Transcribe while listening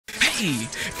Hey,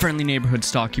 friendly neighborhood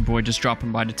Stalky Boy just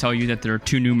dropping by to tell you that there are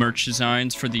 2 new merch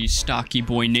designs for the Stalky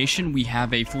Boy Nation. We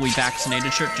have a fully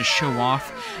vaccinated shirt to show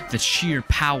off the sheer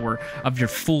power of your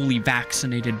fully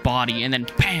vaccinated body. And then,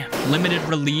 bam, limited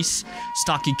release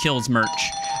Stalky Kills merch.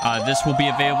 This will be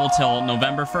available till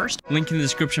November 1st. Link in the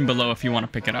description below if you want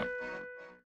to pick it up.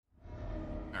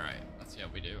 Alright, let's see how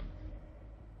we do.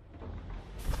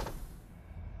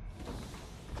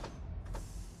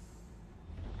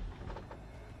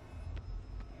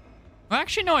 Well,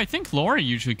 actually, no, I think Laura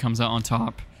usually comes out on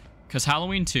top. Because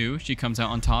Halloween 2, she comes out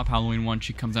on top. Halloween 1,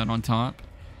 she comes out on top.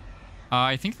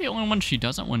 I think the only one she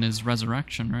doesn't win is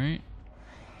Resurrection, right?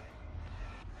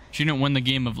 She didn't win the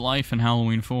game of life in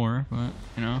Halloween 4, but,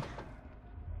 you know.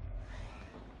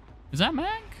 Is that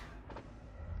Meg?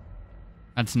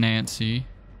 That's Nancy.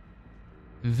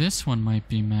 This one might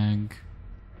be Meg.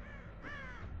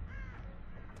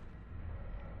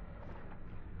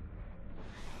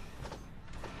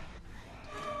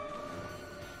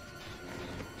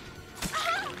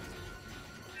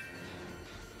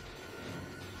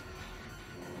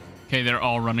 Okay, they're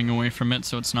all running away from it,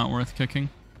 so it's not worth kicking.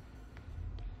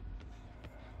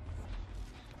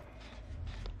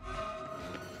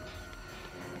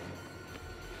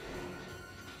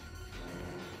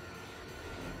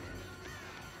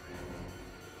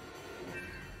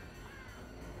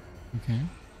 Okay.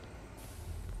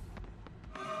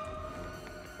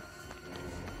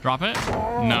 Drop it.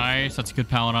 Nice. That's a good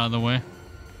pallet out of the way.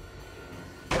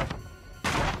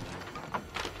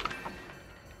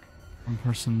 One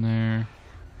person there.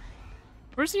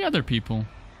 Where's the other people?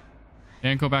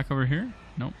 Can't go back over here?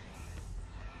 Nope.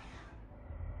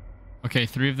 Okay,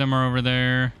 3 of them are over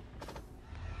there.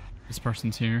 This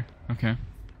person's here. Okay.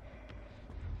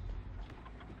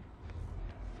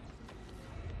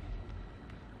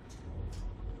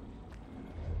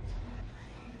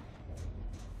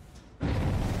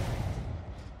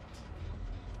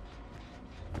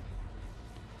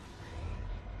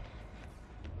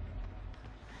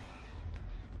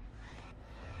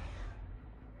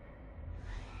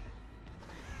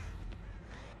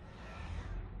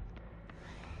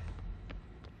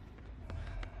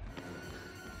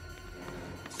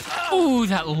 Ooh,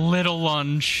 that little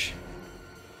lunge.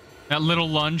 That little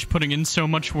lunge putting in so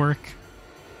much work.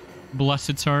 Bless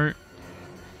its heart.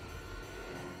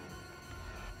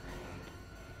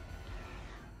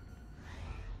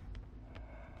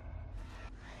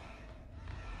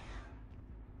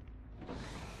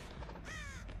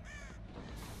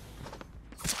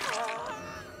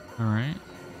 Alright.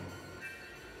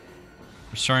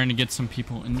 We're starting to get some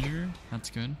people injured. That's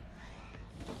good.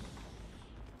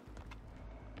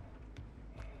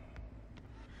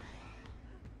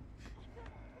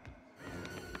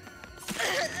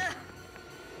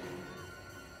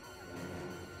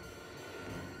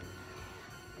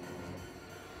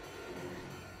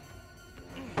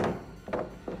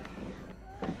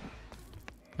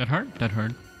 That hard? That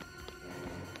hard.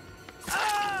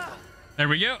 There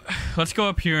we go. Let's go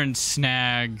up here and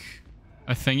snag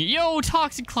a thing. Yo,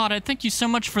 Toxic Claudette, thank you so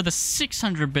much for the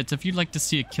 600 bits. If you'd like to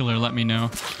see a killer, let me know.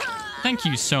 Thank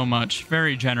you so much.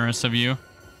 Very generous of you.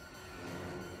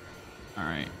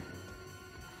 Alright.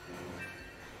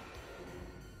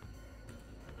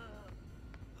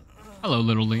 Hello,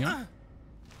 little Leon.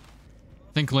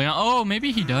 Think Leon... Oh,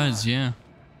 maybe he does, yeah.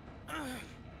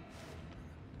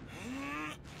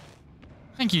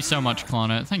 Thank you so much,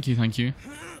 Claudette. Thank you, thank you.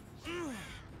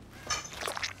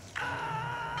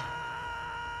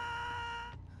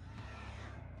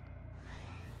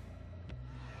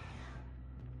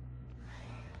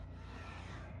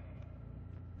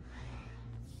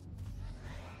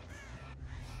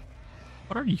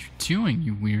 What are you doing,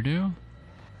 you weirdo?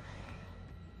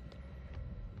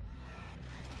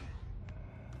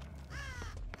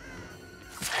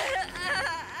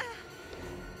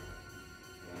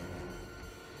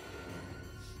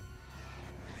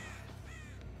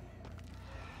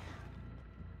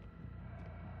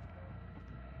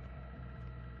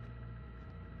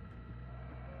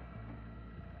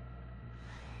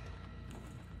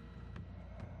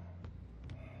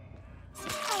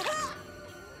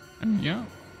 Yeah.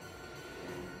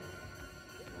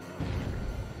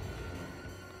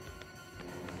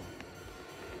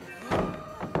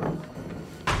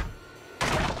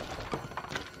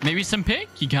 Maybe some pig?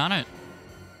 You got it.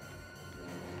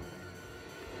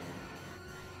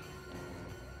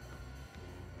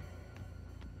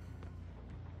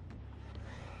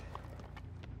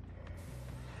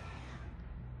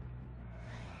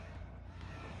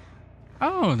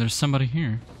 Oh, there's somebody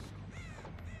here.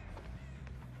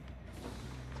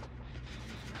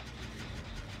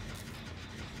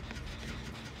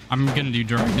 I'm gonna do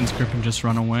Dragon's Grip and just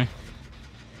run away.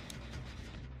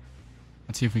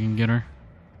 Let's see if we can get her.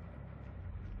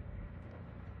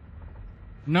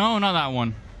 No, not that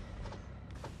one.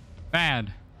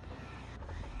 Bad.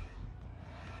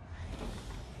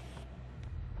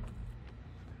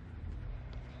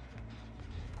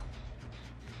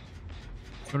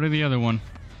 Go to the other one.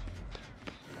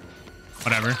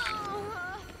 Whatever.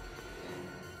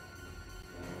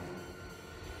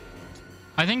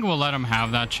 I think we'll let him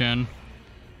have that chin.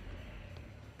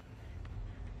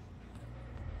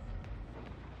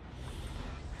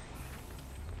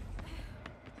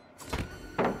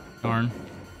 Darn.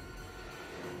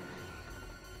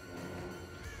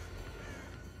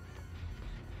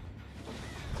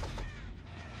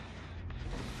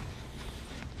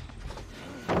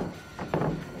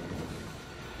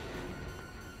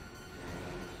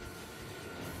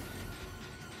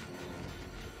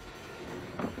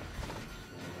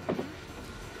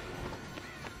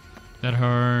 That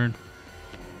hurt.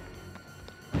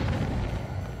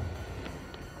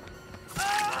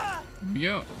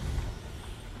 Yo.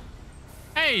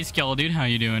 Hey, Skeleton dude, how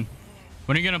you doing?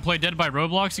 When are you gonna play Dead by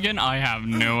Roblox again? I have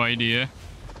no idea.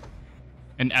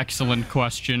 An excellent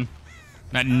question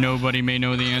that nobody may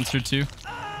know the answer to.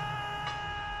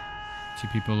 2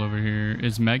 people over here.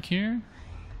 Is Meg here?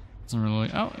 Doesn't really.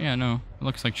 Oh yeah, no. It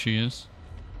looks like she is.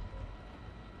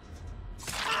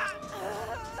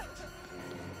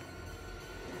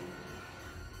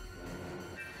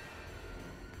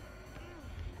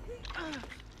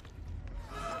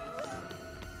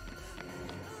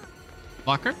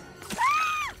 Blocker?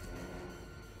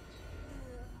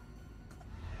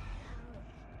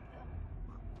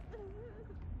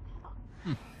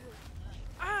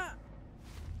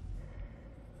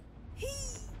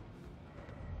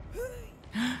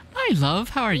 Hi, love.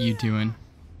 How are you doing?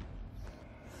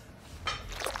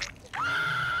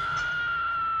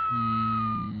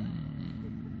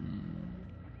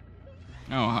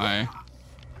 Oh, hi.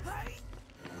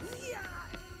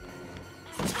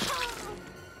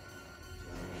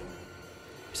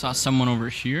 Saw someone over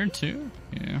here too.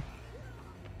 Yeah.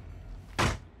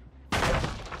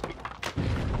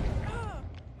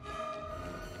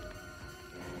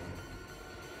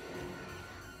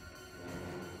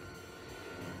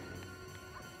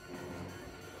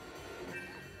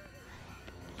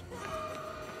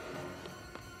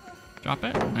 Drop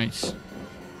it. Nice.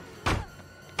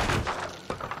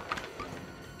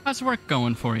 How's work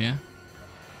going for you?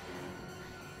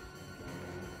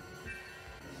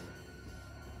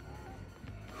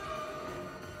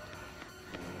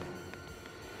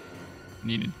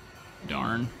 Needed.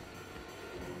 Darn.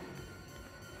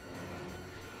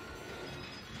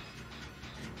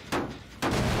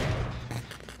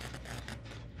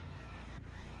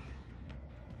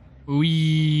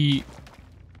 We.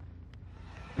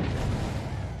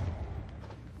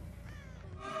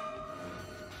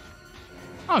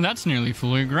 Oh, that's nearly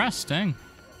fully regressed, dang.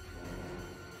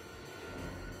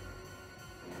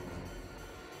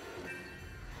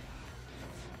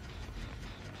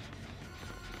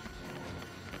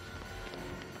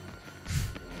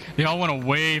 They all went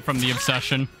away from the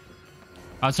obsession.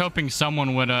 I was hoping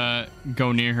someone would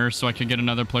go near her so I could get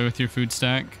another play with your food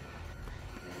stack.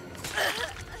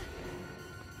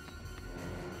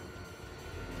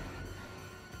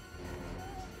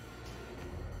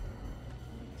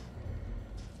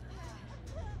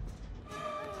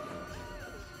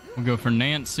 We'll go for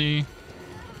Nancy.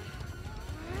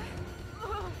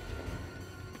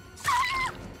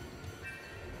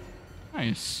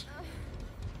 Nice.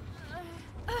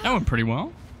 That went pretty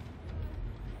well.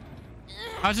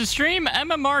 How's the stream?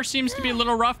 MMR seems to be a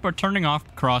little rough, but turning off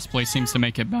crossplay seems to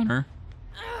make it better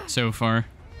so far.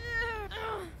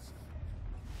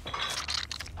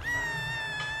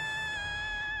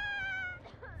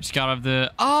 Just got off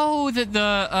the... Oh,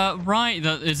 right.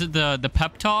 Is it the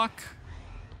pep talk?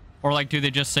 Or, like, do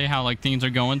they just say how, like, things are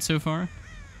going so far?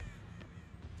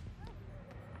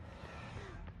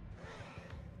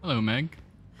 Hello, Meg.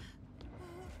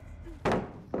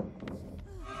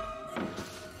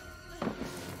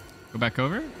 Go back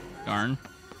over? Darn.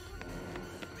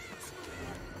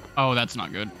 Oh, that's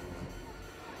not good.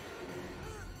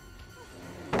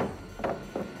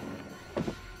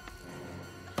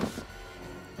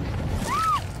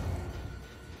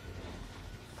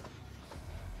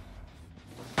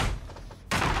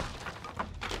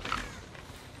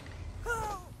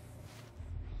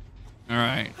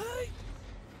 Alright.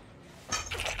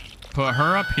 Put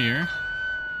her up here.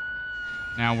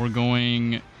 Now we're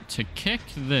going to kick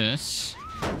this.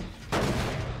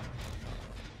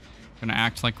 Gonna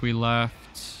act like we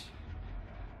left.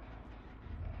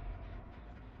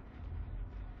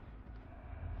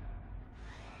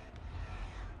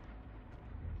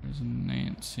 There's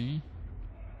Nancy.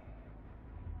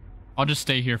 I'll just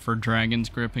stay here for Dragon's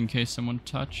Grip in case someone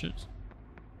touches.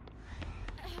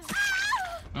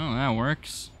 Oh, that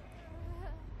works.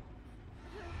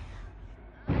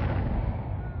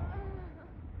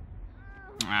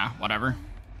 Ah, whatever.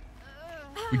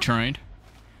 We tried.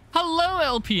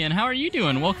 Hello, LPN. How are you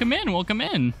doing? Welcome in. Welcome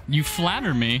in. You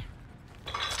flatter me.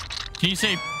 Can you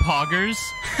say poggers?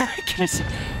 Can I say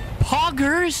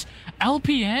poggers?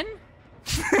 LPN?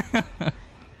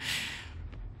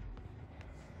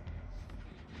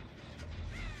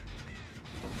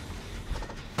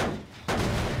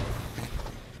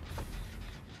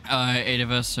 Eight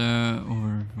of us,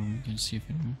 or we can see if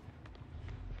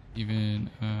even,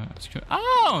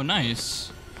 oh,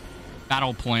 nice.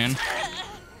 Battle plan.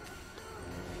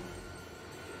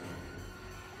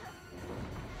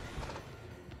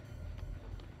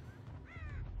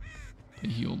 They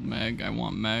healed Meg. I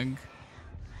want Meg.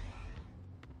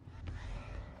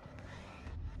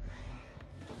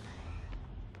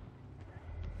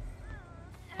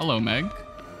 Hello, Meg.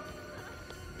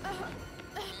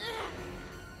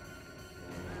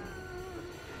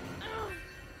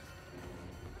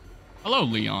 Hello,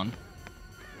 Leon.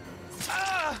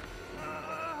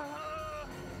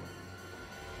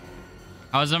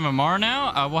 How's MMR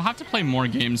now? We'll have to play more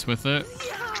games with it.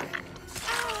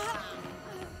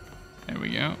 There we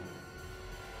go.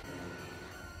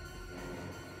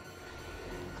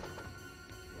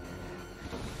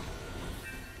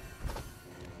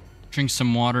 Drink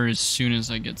some water as soon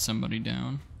as I get somebody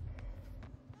down.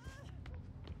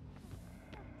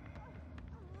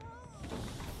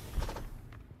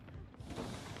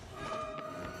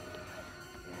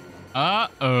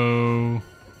 Uh-oh.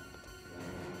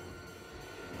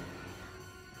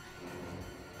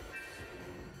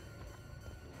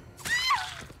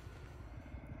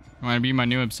 Want to be my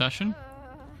new obsession?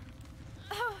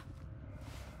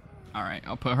 Alright,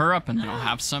 I'll put her up and then I'll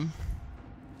have some.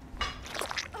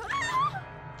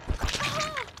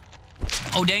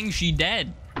 Oh dang, she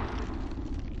dead.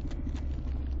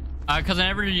 Because I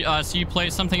never see you play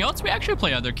something else. We actually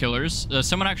play other killers.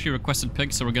 Someone actually requested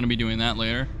picks, so we're going to be doing that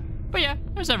later. But yeah,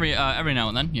 there's every now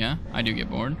and then. Yeah, I do get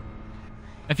bored.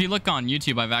 If you look on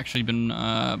YouTube, I've actually been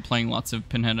playing lots of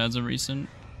Pinhead as of recent.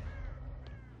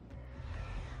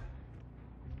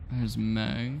 There's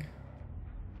Meg.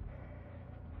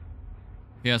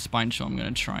 Yeah, Spine Chill. I'm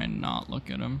going to try and not look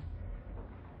at him.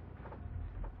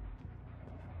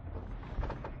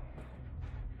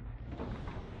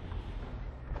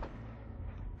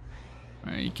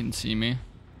 Alright, you can see me.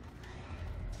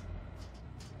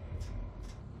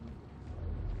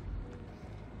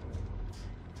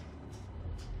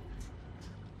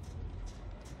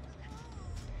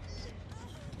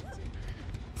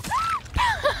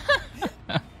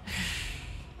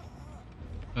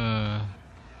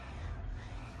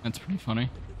 That's pretty funny.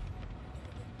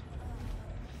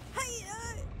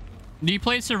 Do you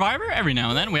play Survivor? Every now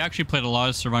and then. We actually played a lot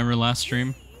of Survivor last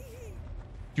stream.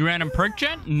 Do you random perk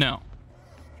gen? No.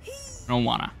 I don't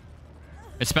wanna.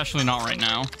 Especially not right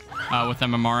now. With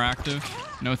MMR active.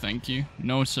 No thank you.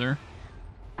 No sir.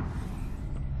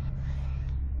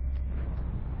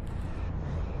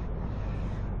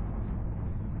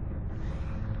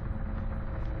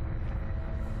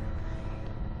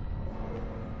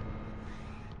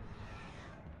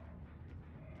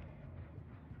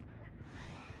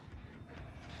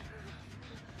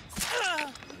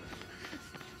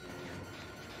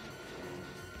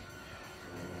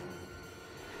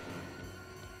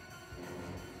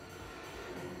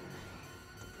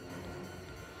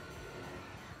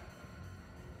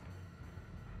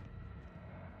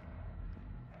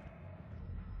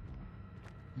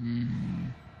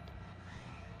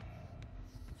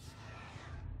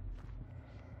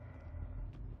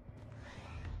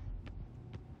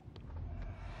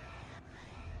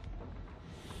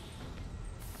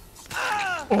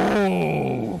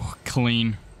 Oh,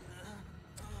 clean.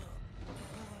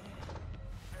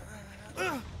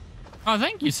 Oh,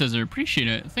 thank you, Scissor. Appreciate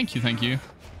it. Thank you, thank you.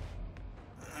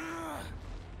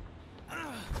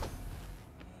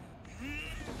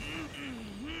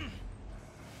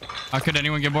 How could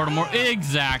anyone get bored of more?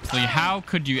 Exactly. How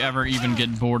could you ever even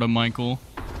get bored of Michael?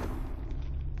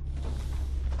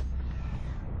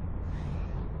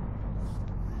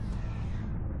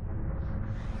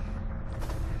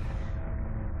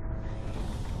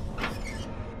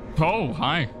 Oh,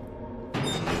 hi.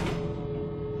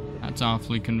 That's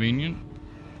awfully convenient.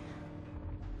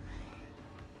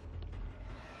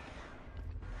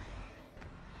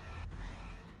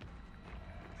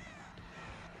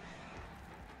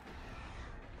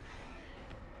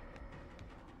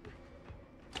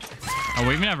 Oh,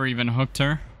 we've never even hooked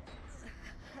her.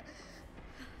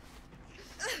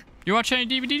 You watch any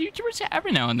DVD YouTubers? Yeah,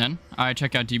 every now and then. I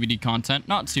check out DVD content.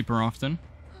 Not super often.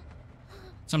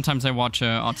 Sometimes I watch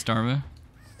Otstarva.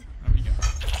 There we go.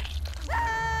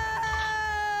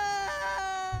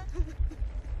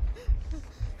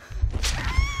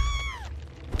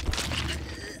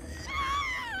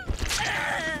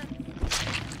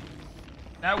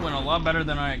 That went a lot better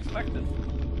than I expected.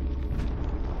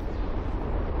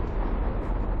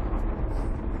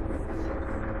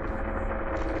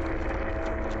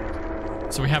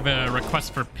 So we have a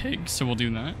request for pig, so we'll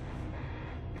do that.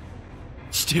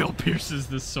 Steel pierces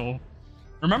the soul.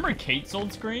 Remember Kate's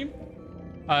old scream?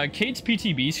 Kate's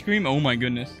PTB scream, oh my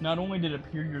goodness. Not only did it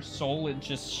pierce your soul, it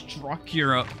just struck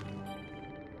your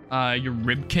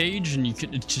rib cage and you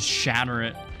could just shatter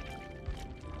it.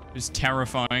 It was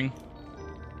terrifying.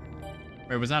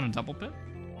 Wait, was that a double pit?